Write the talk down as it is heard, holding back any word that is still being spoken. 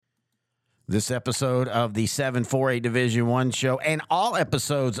This episode of the 748 Division I show and all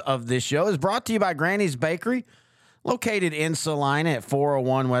episodes of this show is brought to you by Granny's Bakery, located in Salina at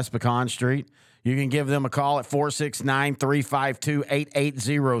 401 West Pecan Street. You can give them a call at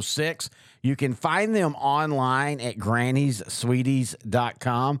 469-352-8806. You can find them online at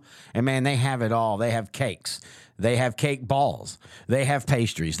grannyssweeties.com. And, man, they have it all. They have cakes. They have cake balls. They have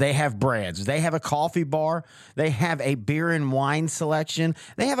pastries. They have breads. They have a coffee bar. They have a beer and wine selection.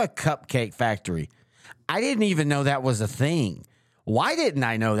 They have a cupcake factory. I didn't even know that was a thing. Why didn't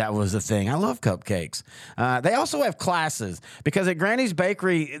I know that was a thing? I love cupcakes. They also have classes because at Granny's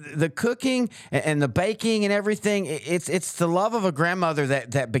Bakery, the cooking and the baking and everything, it's the love of a grandmother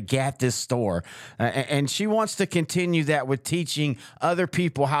that begat this store. And she wants to continue that with teaching other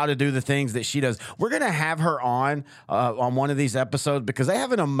people how to do the things that she does. We're going to have her on one of these episodes because they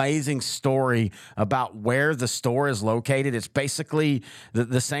have an amazing story about where the store is located. It's basically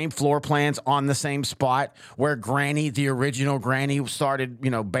the same floor plans on the same spot where Granny, the original Granny, started,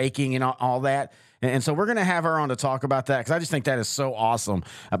 baking and all that. And so we're going to have her on to talk about that because I just think that is so awesome.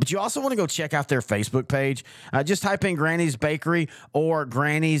 But you also want to go check out their Facebook page. Just type in Granny's Bakery or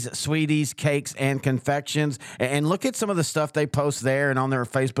Granny's Sweeties, Cakes, and Confections and look at some of the stuff they post there and on their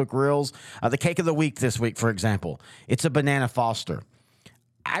Facebook Reels. The cake of the week this week, for example, it's a banana Foster.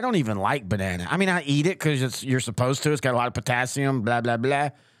 I don't even like banana. I mean, I eat it because you're supposed to. It's got a lot of potassium, blah, blah,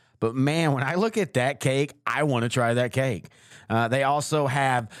 blah. But, man, when I look at that cake, I want to try that cake. They also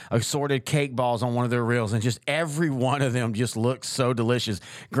have assorted cake balls on one of their reels, and just every one of them just looks so delicious.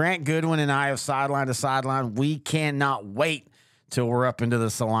 Grant Goodwin and I have Sideline to Sideline. We cannot wait till we're up into the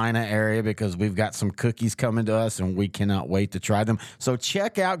Salina area because we've got some cookies coming to us, and we cannot wait to try them. So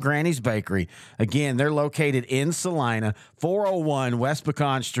check out Granny's Bakery. Again, they're located in Salina, 401 West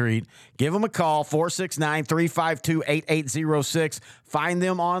Pecan Street. Give them a call, 469-352-8806. Find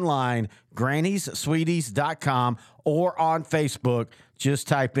them online, grannyssweeties.com, or on Facebook. Just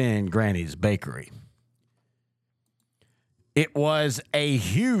type in Granny's Bakery. It was a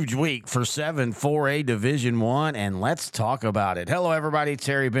huge week for 7-4A Division I, and let's talk about it. Hello, everybody.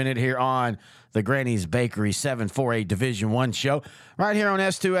 Terry Bennett here on the Granny's Bakery 7-4A Division I show, right here on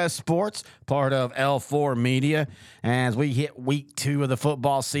S2S Sports, part of L4 Media, as we hit week 2 of the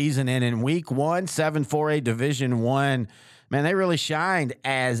football season. And in week 1, 7-4A Division I, man, they really shined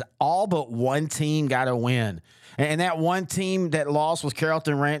as all but one team got a win. And that one team that lost was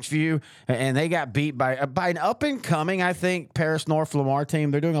Carrollton Ranchview, and they got beat by an up-and-coming, I think, Paris North Lamar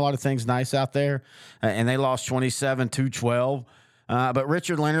team. They're doing a lot of things nice out there, and they lost 27-12. But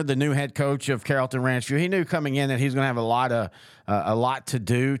Richard Leonard, the new head coach of Carrollton Ranchview, he knew coming in that he's going to have a lot to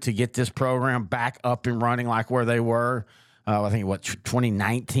do to get this program back up and running like where they were. I think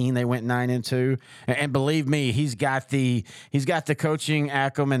 2019 they went 9-2, and believe me, he's got the coaching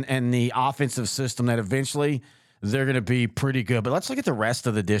acumen and the offensive system that eventually they're going to be pretty good. But let's look at the rest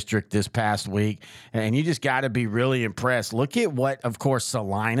of the district this past week, and you just got to be really impressed. Look at what, of course,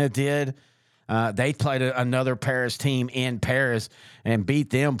 Salina did. They played another Paris team in Paris and beat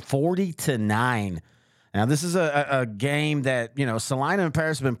them 40-9. Now, this is a game that, Salina and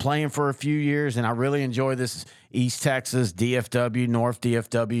Paris have been playing for a few years, and I really enjoy this East Texas, DFW, North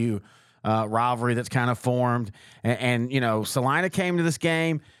DFW rivalry that's kind of formed. And Salina came to this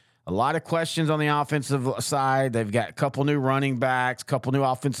game. A lot of questions on the offensive side. They've got a couple new running backs, a couple new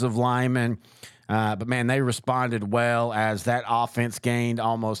offensive linemen. But, man, they responded well as that offense gained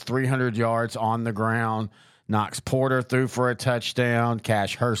almost 300 yards on the ground. Knox Porter threw for a touchdown.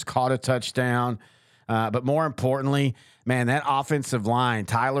 Cash Hurst caught a touchdown. But more importantly, man, that offensive line,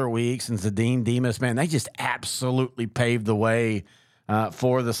 Tyler Weeks and Zadine Demas, man, they just absolutely paved the way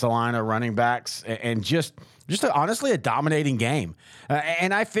for the Salina running backs, and honestly a dominating game.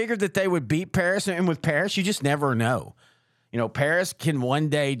 And I figured that they would beat Paris, and with Paris, you just never know. Paris can one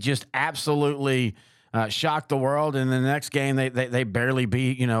day just absolutely shock the world, and the next game they barely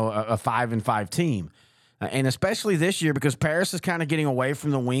beat, a 5-5 team. And especially this year because Paris is kind of getting away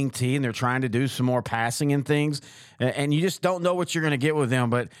from the wing tee and they're trying to do some more passing and things. And you just don't know what you're going to get with them.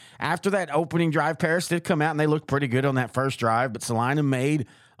 But after that opening drive, Paris did come out and they looked pretty good on that first drive. But Salina made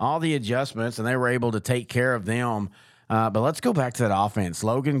all the adjustments and they were able to take care of them. But let's go back to that offense.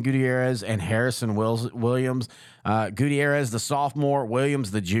 Logan Gutierrez and Harrison Williams. Gutierrez, the sophomore,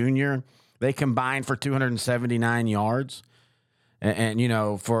 Williams, the junior. They combined for 279 yards.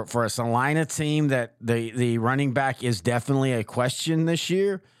 And for a Salina team that the running back is definitely a question this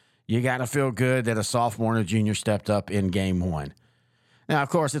year, you got to feel good that a sophomore and a junior stepped up in game 1. Now, of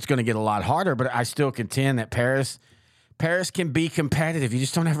course, it's going to get a lot harder, but I still contend that Paris can be competitive. You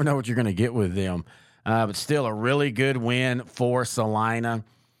just don't ever know what you're going to get with them. But still a really good win for Salina.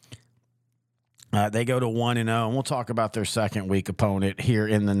 They go to 1-0, and we'll talk about their second week opponent here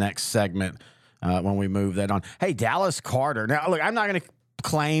in the next segment when we move that on. Hey, Dallas Carter. Now, look, I'm not going to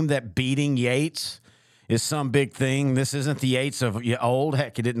claim that beating Yates is some big thing. This isn't the Yates of old.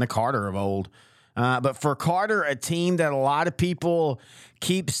 Heck, it isn't the Carter of old. But for Carter, a team that a lot of people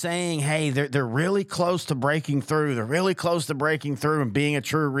keep saying, hey, they're really close to breaking through. They're really close to breaking through and being a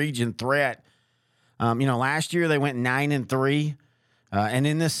true region threat. Last year they went 9-3. And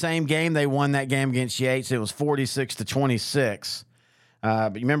in this same game, they won that game against Yates. It was 46-26.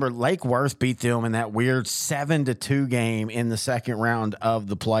 But you remember Lake Worth beat them in that weird 7-2 game in the second round of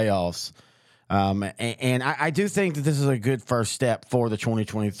the playoffs. And I do think that this is a good first step for the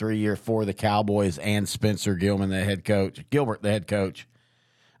 2023 year for the Cowboys and Spencer Gilbert, the head coach.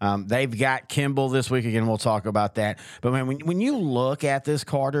 They've got Kimball this week. Again, we'll talk about that. But, man, when you look at this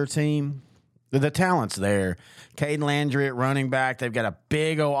Carter team, the talent's there. Caden Landry at running back. They've got a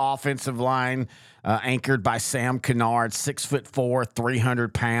big old offensive line anchored by Sam Kennard, 6'4",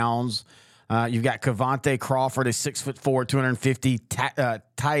 300 pounds. You've got Cavante Crawford, a 6'4", 250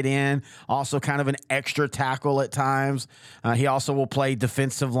 tight end, also kind of an extra tackle at times. He also will play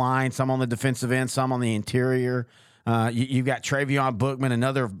defensive line, some on the defensive end, some on the interior. You've got Travion Bookman,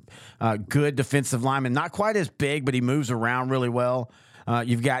 another good defensive lineman, not quite as big, but he moves around really well.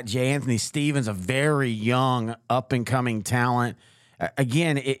 You've got J. Anthony Stevens, a very young, up-and-coming talent.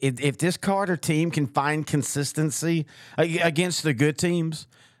 Again, if this Carter team can find consistency against the good teams,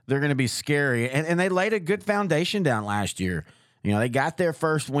 they're going to be scary. And they laid a good foundation down last year. They got their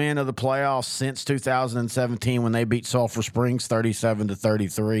first win of the playoffs since 2017 when they beat Sulphur Springs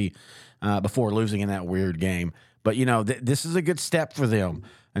 37-33 before losing in that weird game. But, this is a good step for them.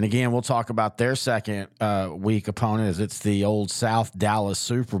 And, again, we'll talk about their second week opponent as it's the old South Dallas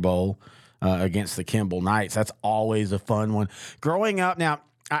Super Bowl against the Kimball Knights. That's always a fun one. Growing up, now,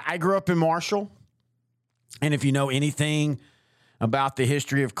 I grew up in Marshall. And if you know anything about the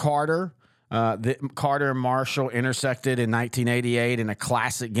history of Carter, Carter and Marshall intersected in 1988 in a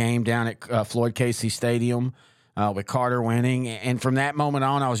classic game down at Floyd Casey Stadium with Carter winning. And from that moment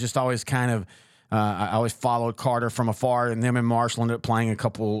on, I was just always kind of I always followed Carter from afar, and them and Marshall ended up playing a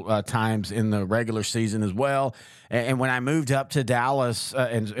couple times in the regular season as well. And when I moved up to Dallas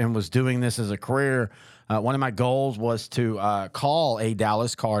and was doing this as a career, one of my goals was to call a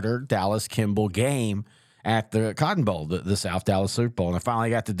Dallas Carter, Dallas Kimball game at the Cotton Bowl, the South Dallas Super Bowl. And I finally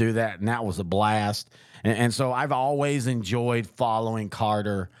got to do that, and that was a blast. And so I've always enjoyed following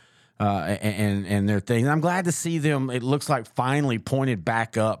Carter and their thing. And I'm glad to see them, it looks like, finally pointed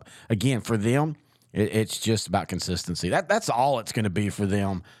back up. Again, for them, it's just about consistency. That's all it's going to be for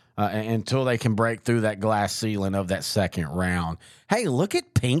them until they can break through that glass ceiling of that second round. Hey, look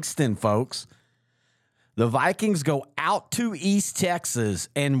at Pinkston, folks. The Vikings go out to East Texas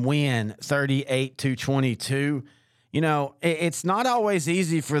and win 38-22. It's not always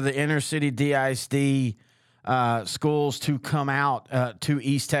easy for the inner city DISD schools to come out to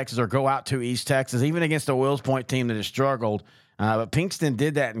East Texas or go out to East Texas, even against a Wills Point team that has struggled. But Pinkston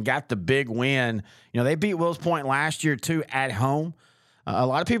did that and got the big win. They beat Wills Point last year, too, at home. A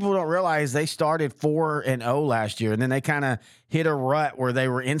lot of people don't realize they started 4-0 last year, and then they kind of hit a rut where they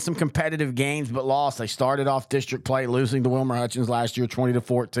were in some competitive games but lost. They started off district play, losing to Wilmer Hutchins last year,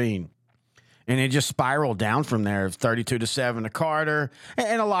 20-14. And it just spiraled down from there, 32-7 to Carter.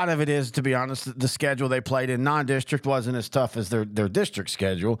 And a lot of it is, to be honest, the schedule they played in non-district wasn't as tough as their district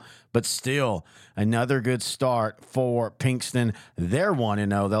schedule. But still, another good start for Pinkston. They're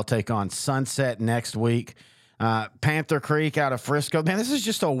 1-0. They'll take on Sunset next week. Panther Creek out of Frisco. Man, this is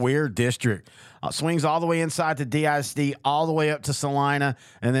just a weird district. Swings all the way inside to DISD, all the way up to Salina,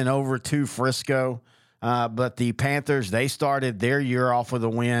 and then over to Frisco. But the Panthers, they started their year off with a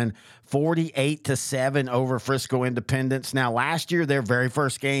win, 48-7 over Frisco Independence. Now, last year, their very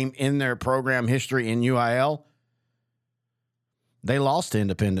first game in their program history in UIL, they lost to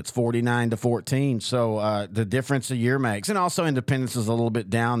Independence 49-14. So the difference a year makes. And also Independence is a little bit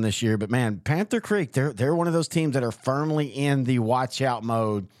down this year. But, man, Panther Creek, they're one of those teams that are firmly in the watch-out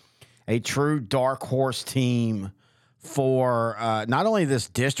mode, a true dark horse team for not only this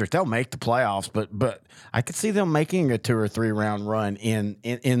district. They'll make the playoffs, but I could see them making a 2 or 3 round run in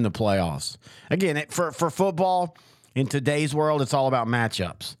the playoffs. Again, for football, in today's world, it's all about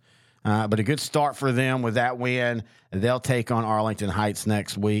matchups. But a good start for them with that win. They'll take on Arlington Heights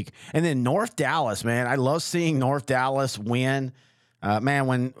next week. And then North Dallas, man. I love seeing North Dallas win. Man,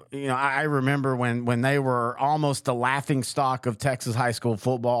 when I remember when they were almost the laughing stock of Texas high school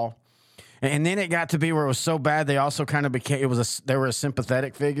football. And then it got to be where it was so bad they also kind of became they were a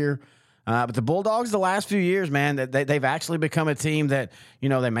sympathetic figure. But the Bulldogs, the last few years, man, they've actually become a team that,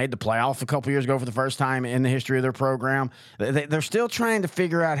 they made the playoff a couple years ago for the first time in the history of their program. They're still trying to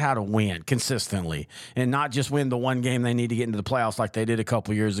figure out how to win consistently and not just win the one game they need to get into the playoffs like they did a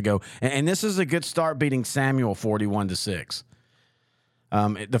couple years ago. And this is a good start, beating Samuel 41-6.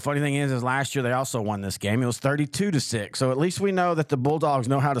 The funny thing is last year they also won this game. It was 32-6. So at least we know that the Bulldogs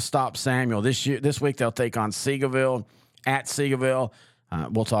know how to stop Samuel. This week they'll take on Seagoville at Seagoville.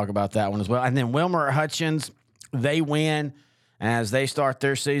 We'll talk about that one as well. And then Wilmer Hutchins, they win as they start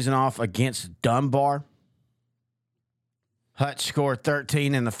their season off against Dunbar. Hutch scored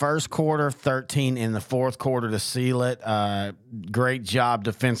 13 in the first quarter, 13 in the fourth quarter to seal it. Great job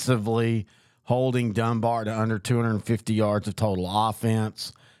defensively, holding Dunbar to under 250 yards of total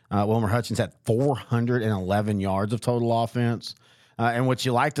offense. Wilmer Hutchins had 411 yards of total offense. And what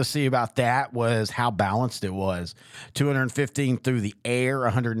you like to see about that was how balanced it was. 215 through the air,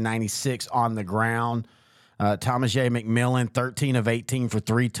 196 on the ground. Thomas J. McMillan, 13 of 18 for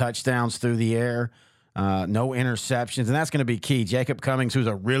 3 touchdowns through the air. No interceptions, and that's going to be key. Jacob Cummings, who's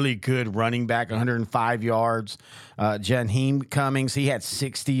a really good running back, 105 yards. Jaheim Cummings, he had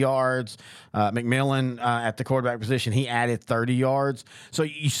 60 yards. McMillan at the quarterback position, he added 30 yards. So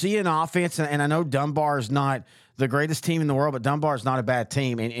you see an offense, and I know Dunbar is not the greatest team in the world, but Dunbar is not a bad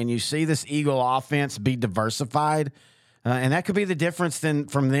team. And you see this Eagle offense be diversified, and that could be the difference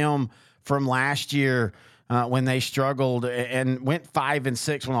from last year when they struggled and went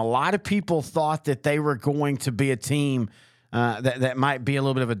 5-6. When a lot of people thought that they were going to be a team that might be a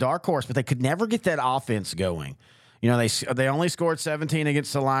little bit of a dark horse, but they could never get that offense going. They only scored 17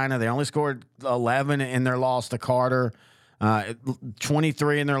 against Salina. They only scored 11 in their loss to Carter.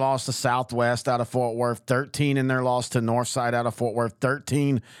 23 in their loss to Southwest out of Fort Worth, 13 in their loss to Northside out of Fort Worth,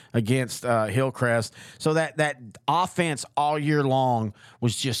 13 against Hillcrest. So that offense all year long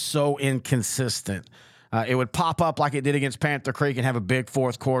was just so inconsistent. It would pop up like it did against Panther Creek and have a big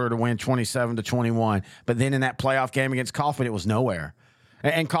fourth quarter to win 27-21. But then in that playoff game against Kaufman, it was nowhere.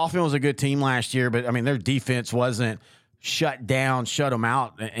 And Kaufman was a good team last year, but their defense wasn't shut them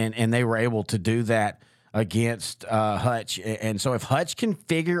out, and they were able to do that against Hutch. And so if Hutch can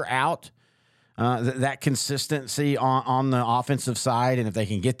figure out that consistency on the offensive side, and if they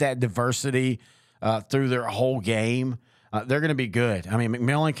can get that diversity through their whole game, they're going to be good.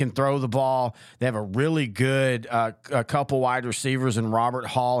 McMillan can throw the ball. They have a really good a couple wide receivers in Robert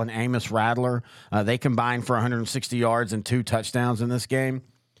Hall and Amos Radler. They combined for 160 yards and 2 touchdowns in this game.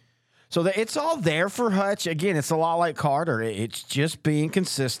 So it's all there for Hutch. Again, it's a lot like Carter. It's just being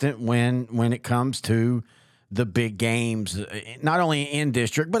consistent when it comes to the big games, not only in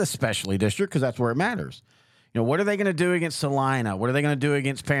district, but especially district, because that's where it matters. What are they going to do against Salina? What are they going to do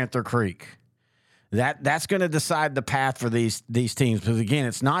against Panther Creek? That's going to decide the path for these teams. Because, again,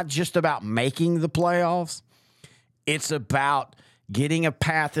 it's not just about making the playoffs. It's about getting a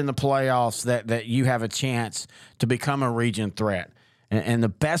path in the playoffs that you have a chance to become a region threat. And the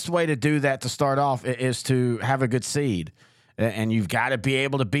best way to do that to start off is to have a good seed. And you've got to be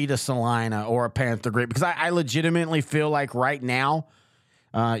able to beat a Salina or a Panther Creek. Because I legitimately feel like right now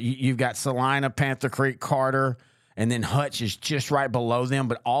you've got Salina, Panther Creek, Carter, and then Hutch is just right below them.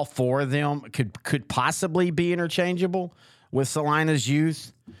 But all 4 of them could possibly be interchangeable with Salina's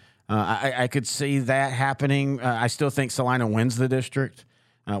youth. I could see that happening. I still think Salina wins the district.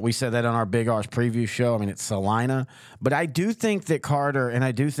 We said that on our Big R's preview show. It's Salina. But I do think that Carter and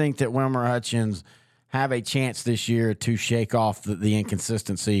I do think that Wilmer Hutchins have a chance this year to shake off the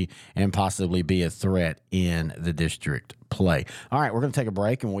inconsistency and possibly be a threat in the district play. All right, we're going to take a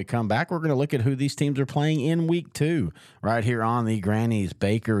break, and when we come back, we're going to look at who these teams are playing in Week 2 right here on the Granny's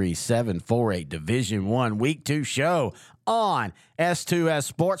Bakery 748 Division I Week 2 show on S2S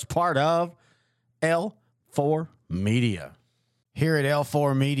Sports, part of L4 Media. Here at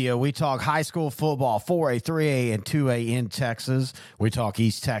L4 Media, we talk high school football, 4A, 3A, and 2A in Texas. We talk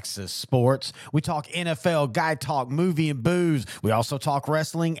East Texas sports. We talk NFL, guy talk, movie and booze. We also talk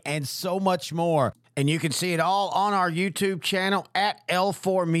wrestling and so much more. And you can see it all on our YouTube channel at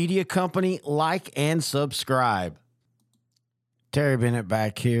L4 Media Company. Like and subscribe. Terry Bennett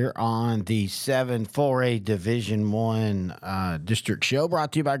back here on the 7-4A Division I District Show,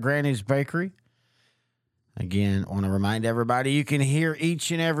 brought to you by Granny's Bakery. Again, I want to remind everybody you can hear each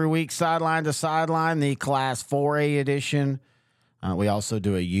and every week, Sideline to Sideline, the Class 4A edition. We also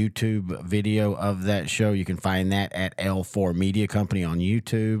do a YouTube video of that show. You can find that at L4 Media Company on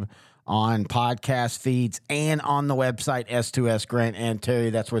YouTube, on podcast feeds, and on the website S2S Grant and Terry.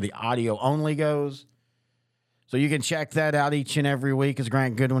 That's where the audio only goes. So you can check that out each and every week as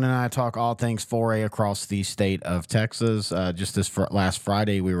Grant Goodwin and I talk all things 4A across the state of Texas. Just this last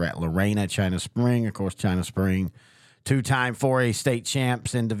Friday, we were at Lorena, China Spring. Of course, China Spring, two-time 4A state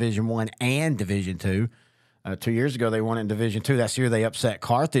champs in Division I and Division II. 2 years ago, they won in Division II. That's the year they upset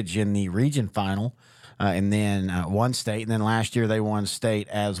Carthage in the region final and then won state. And then last year, they won state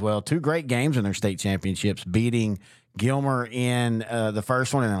as well. Two great games in their state championships, beating Gilmer in the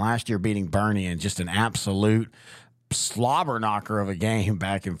first one, and then last year beating Bernie in just an absolute slobber knocker of a game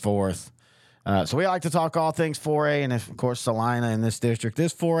back and forth. So we like to talk all things 4A, and of course, Salina in this district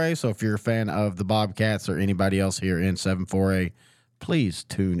is 4A. So if you're a fan of the Bobcats or anybody else here in 7-4A, please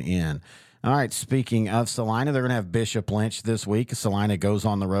tune in. All right, speaking of Salina, they're going to have Bishop Lynch this week. Salina goes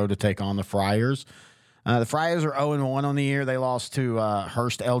on the road to take on the Friars. The Friars are 0-1 on the year. They lost to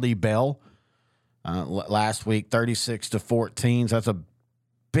Hurst LD Bell last week, 36-14. So that's a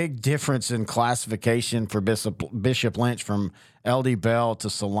big difference in classification for Bishop Lynch from LD Bell to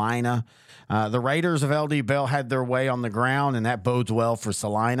Salina. The Raiders of LD Bell had their way on the ground, and that bodes well for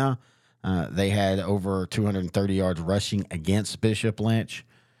Salina. They had over 230 yards rushing against Bishop Lynch.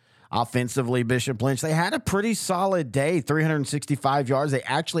 Offensively, Bishop Lynch, they had a pretty solid day, 365 yards. They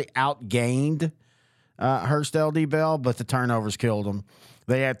actually outgained Hurst LD Bell, but the turnovers killed them.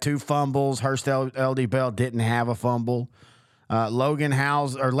 They had 2 fumbles. Hurst LD Bell didn't have a fumble. Logan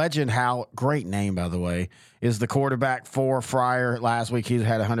Howes, or Legend Howe, great name, by the way, is the quarterback for Friar. Last week, he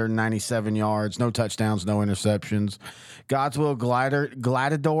had 197 yards, no touchdowns, no interceptions. Godswill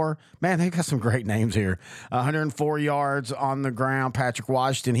Gladiador, man, they got some great names here. 104 yards on the ground. Patrick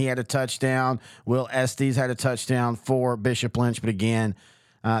Washington, he had a touchdown. Will Estes had a touchdown for Bishop Lynch, but again,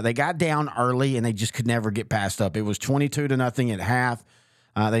 they got down early, and they just could never get past up. It was 22-0 at half.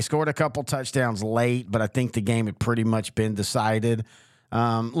 They scored a couple touchdowns late, but I think the game had pretty much been decided.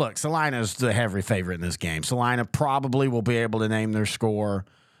 Look, Salina's the heavy favorite in this game. Salina probably will be able to name their score.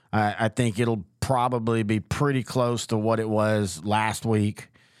 I think it'll probably be pretty close to what it was last week,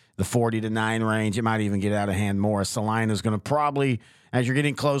 the 40-9 range. It might even get out of hand more. Salina's going to probably, as you're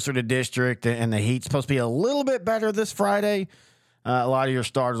getting closer to district and the heat's supposed to be a little bit better this Friday, a lot of your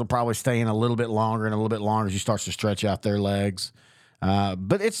starters will probably stay in a little bit longer and a little bit longer as you start to stretch out their legs.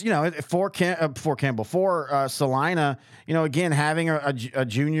 But it's, for Salina, again, having a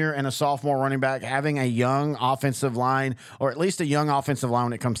junior and a sophomore running back, having a young offensive line, or at least a young offensive line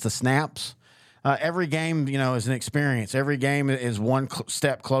when it comes to snaps. Every game, is an experience. Every game is one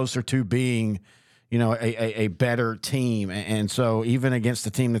step closer to being, a better team. And so even against the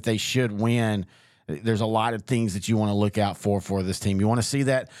team that they should win, there's a lot of things that you want to look out for this team. You want to see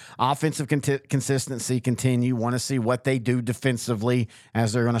that offensive consistency continue. You want to see what they do defensively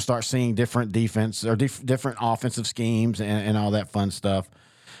as they're going to start seeing different defense or different offensive schemes and all that fun stuff.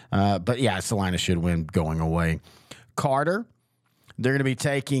 But, yeah, Salina should win going away. Carter, they're going to be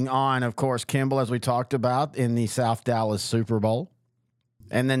taking on, of course, Kimball, as we talked about, in the South Dallas Super Bowl.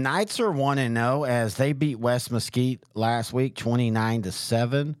 And the Knights are 1-0 as they beat West Mesquite last week,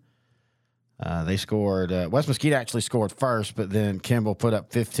 29-7. They scored. West Mesquite actually scored first, but then Kimball put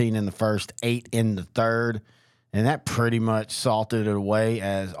up 15 in the first, 8 in the third, and that pretty much salted it away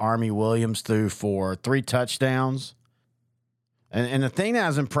as Army Williams threw for 3 touchdowns. And the thing that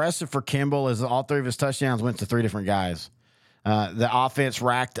was impressive for Kimball is all 3 of his touchdowns went to 3 different guys. The offense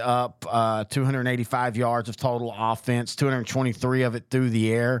racked up 285 yards of total offense, 223 of it through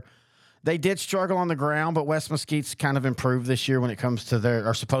the air. They did struggle on the ground, but West Mesquite's kind of improved this year when it comes to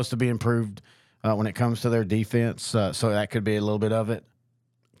are supposed to be improved when it comes to their defense. So that could be a little bit of it.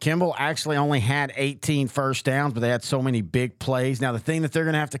 Kimball actually only had 18 first downs, but they had so many big plays. Now, the thing that they're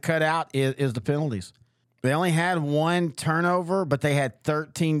going to have to cut out is the penalties. They only had 1 turnover, but they had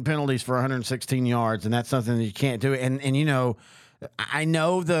 13 penalties for 116 yards, and that's something that you can't do. And I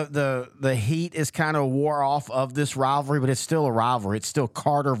know the heat is kind of wore off of this rivalry, but it's still a rivalry. It's still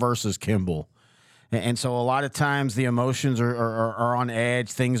Carter versus Kimball. And so a lot of times the emotions are on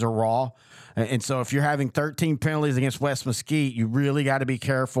edge. Things are raw. And so if you're having 13 penalties against West Mesquite, you really got to be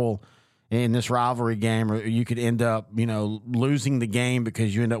careful in this rivalry game, or you could end up, losing the game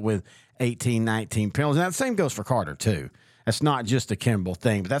because you end up with 18, 19 penalties. Now, the same goes for Carter, too. That's not just a Kimball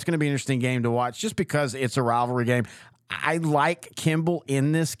thing, but that's going to be an interesting game to watch just because it's a rivalry game. I like Kimball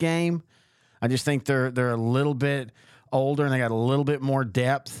in this game. I just think they're a little bit older and they got a little bit more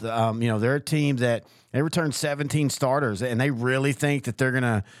depth. They're a team that they returned 17 starters, and they really think that they're going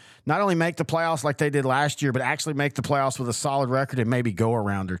to not only make the playoffs like they did last year, but actually make the playoffs with a solid record and maybe go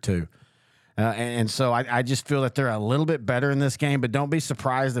around or two. And so I just feel that they're a little bit better in this game, but don't be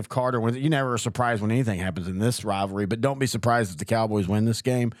surprised if Carter wins. You never are surprised when anything happens in this rivalry, but don't be surprised if the Cowboys win this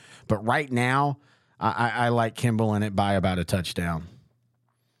game. But right now, I like Kimball in it by about a touchdown.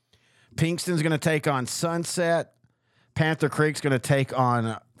 Pinkston's going to take on Sunset. Panther Creek's going to take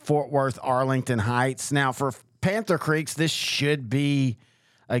on Fort Worth Arlington Heights. Now, for Panther Creeks, this should be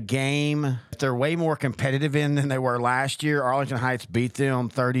a game they're way more competitive in than they were last year. Arlington Heights beat them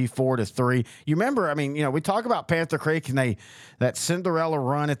 34-3. You remember, I mean, we talk about Panther Creek and that Cinderella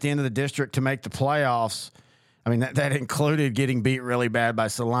run at the end of the district to make the playoffs. I mean, that included getting beat really bad by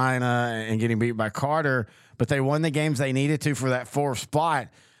Salina and getting beat by Carter, but they won the games they needed to for that fourth spot.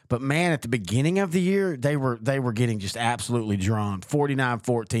 But man, at the beginning of the year, they were getting just absolutely drummed.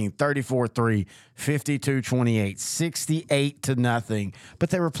 49-14, 34-3, 52-28, 68-0. But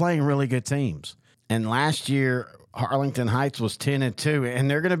they were playing really good teams. And last year, Arlington Heights was 10-2, and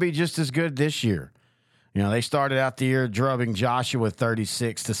they're going to be just as good this year. They started out the year drubbing Joshua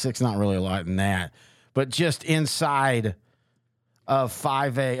 36-6. Not really a lot in that, but just inside of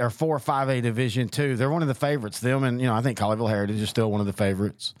 5A or 4-5A Division II. They're one of the favorites. Them and, I think Colleyville Heritage is still one of the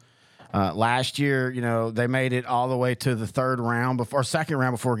favorites. Last year, they made it all the way to the second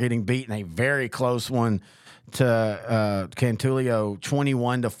round before getting beaten. A very close one to Cantulio,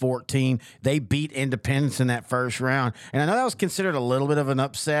 21-14. They beat Independence in that first round. And I know that was considered a little bit of an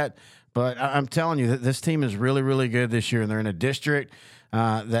upset, but I'm telling you that this team is really, really good this year. And they're in a district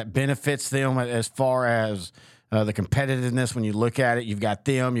that benefits them as far as the competitiveness. When you look at it, you've got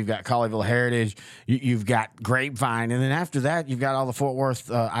them, you've got Colleyville Heritage, you've got Grapevine, and then after that, you've got all the Fort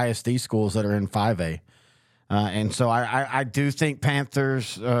Worth ISD schools that are in 5A. And so I do think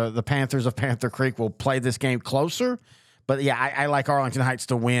the Panthers of Panther Creek will play this game closer. But, yeah, I like Arlington Heights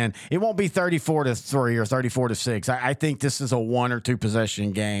to win. It won't be 34-3 or 34-6. I think this is a 1 or 2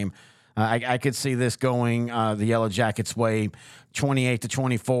 possession game. I could see this going the Yellow Jackets' way,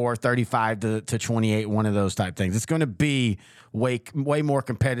 28-24, 35-28, one of those type things. It's going to be way more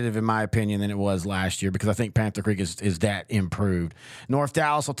competitive, in my opinion, than it was last year because I think Panther Creek is that improved. North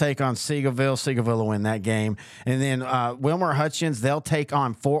Dallas will take on Seagoville. Seagoville will win that game. And then Wilmer Hutchins, they'll take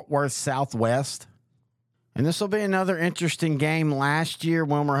on Fort Worth Southwest. And this will be another interesting game. Last year,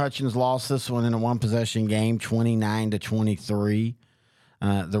 Wilmer Hutchins lost this one in a one-possession game, 29-23.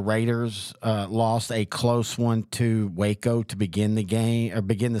 The Raiders lost a close one to Waco to begin the game or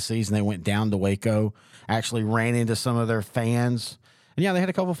begin the season. They went down to Waco, actually ran into some of their fans. And yeah, they had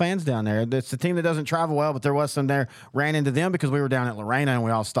a couple fans down there. It's a team that doesn't travel well, but there was some there. Ran into them because we were down at Lorena and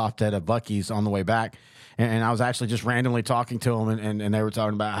we all stopped at a Buc-ee's on the way back. And I was actually just randomly talking to them, and they were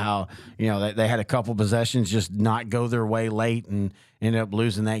talking about how, they had a couple possessions just not go their way late and ended up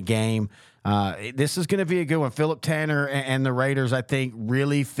losing that game. This is going to be a good one. Philip Tanner and the Raiders, I think,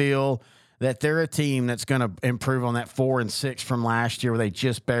 really feel that they're a team that's going to improve on that 4-6 from last year where they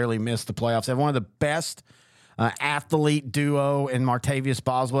just barely missed the playoffs. They have one of the best athlete duo in Martavius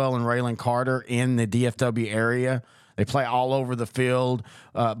Boswell and Raylan Carter in the DFW area. They play all over the field.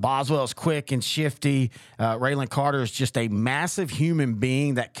 Boswell is quick and shifty. Raylan Carter is just a massive human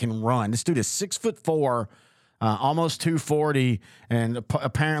being that can run. This dude is 6'4", almost 240, and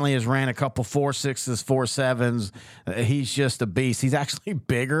apparently has ran a couple 4.6s, 4.7s. He's just a beast. He's actually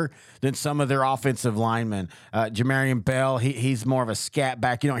bigger than some of their offensive linemen. Jamarian Bell, he's more of a scat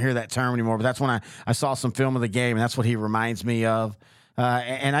back. You don't hear that term anymore, but that's when I saw some film of the game, and that's what he reminds me of.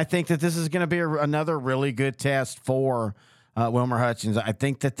 And I think that this is going to be another really good test for Wilmer Hutchins. I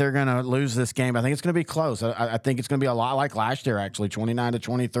think that they're going to lose this game. I think it's going to be close. I think it's going to be a lot like last year, actually,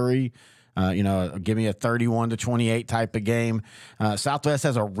 29-23. Give me a 31-28 type of game. Southwest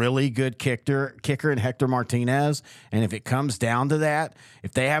has a really good kicker in Hector Martinez. And if it comes down to that,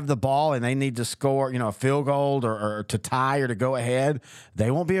 if they have the ball and they need to score, a field goal or to tie or to go ahead, they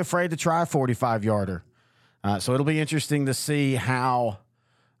won't be afraid to try a 45-yarder. So it'll be interesting to see how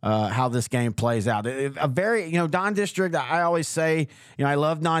this game plays out. A very, non-district, I always say, I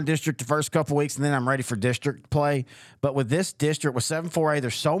love non-district the first couple weeks, and then I'm ready for district play. But with this district, with 7-4A,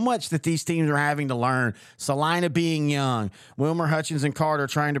 there's so much that these teams are having to learn. Salina being young, Wilmer Hutchins and Carter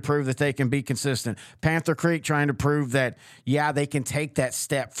trying to prove that they can be consistent. Panther Creek trying to prove that, they can take that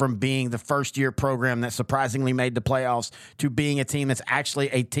step from being the first-year program that surprisingly made the playoffs to being a team that's actually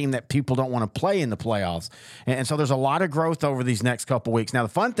a team that people don't want to play in the playoffs. And so there's a lot of growth over these next couple weeks. Now, the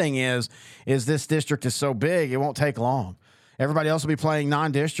fun thing is this district is so big, it won't take long. Everybody else will be playing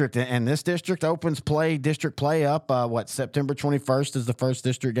non-district, and this district opens district play up. September 21st is the first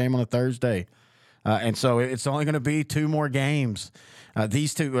district game on a Thursday. And so it's only going to be 2 more games.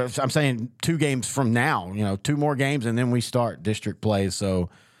 These two, I'm saying 2 games from now, 2 more games, and then we start district play. So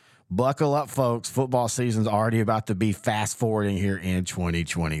buckle up, folks. Football season's already about to be fast-forwarding here in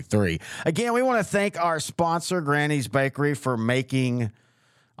 2023. Again, we want to thank our sponsor, Granny's Bakery, for making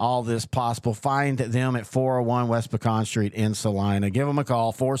all this possible. Find them at 401 West Pecan Street in Salina. Give them a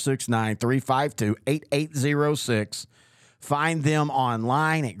call, 469-352-8806. Find them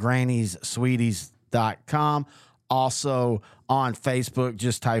online at granny'ssweeties.com. Also on Facebook,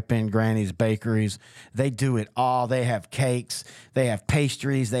 just type in Granny's Bakeries. They do it all. They have cakes, they have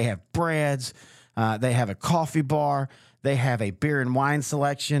pastries, they have breads, they have a coffee bar, they have a beer and wine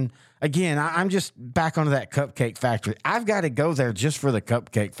selection. Again, I'm just back onto that Cupcake Factory. I've got to go there just for the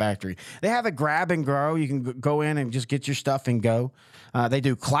Cupcake Factory. They have a grab and grow. You can go in and just get your stuff and go. They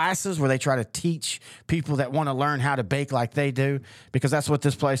do classes where they try to teach people that want to learn how to bake like they do, because that's what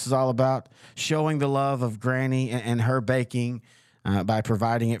this place is all about, showing the love of Granny and her baking by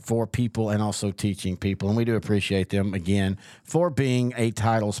providing it for people and also teaching people. And we do appreciate them, again, for being a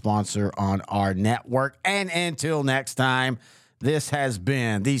title sponsor on our network. And until next time, this has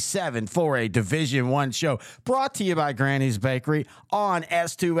been the 7-4A Division I show, brought to you by Granny's Bakery on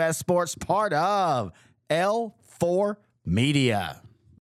S2S Sports, part of L4 Media.